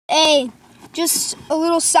just a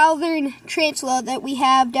little southern tarantula that we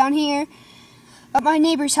have down here at my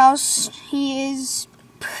neighbor's house. He is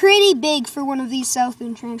pretty big for one of these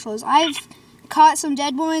southern tarantulas. I've caught some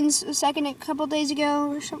dead ones a couple days ago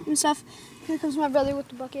or something stuff. Here comes my brother with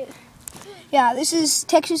the bucket. Yeah, this is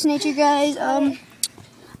Texas nature, guys.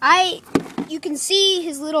 You can see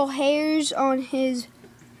his little hairs on his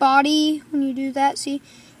body when you do that. See,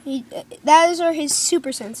 those are his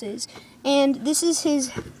super senses, and this is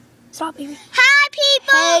his. Stop, Avery. Hi,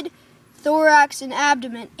 people. Head, thorax, and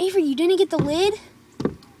abdomen. Avery, you didn't get the lid?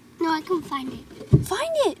 No, I couldn't find it. Find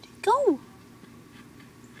it. Go.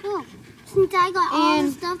 Oh, since I got all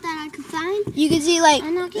the stuff that I could find. You can see, like,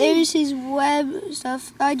 there's his web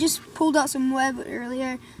stuff. I just pulled out some web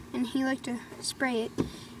earlier, and he liked to spray it.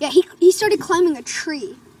 Yeah, he started climbing a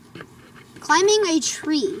tree. Climbing a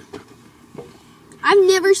tree. I've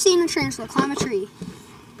never seen a tarantula climb a tree.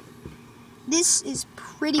 This is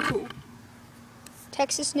pretty cool.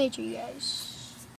 Texas nature, you guys.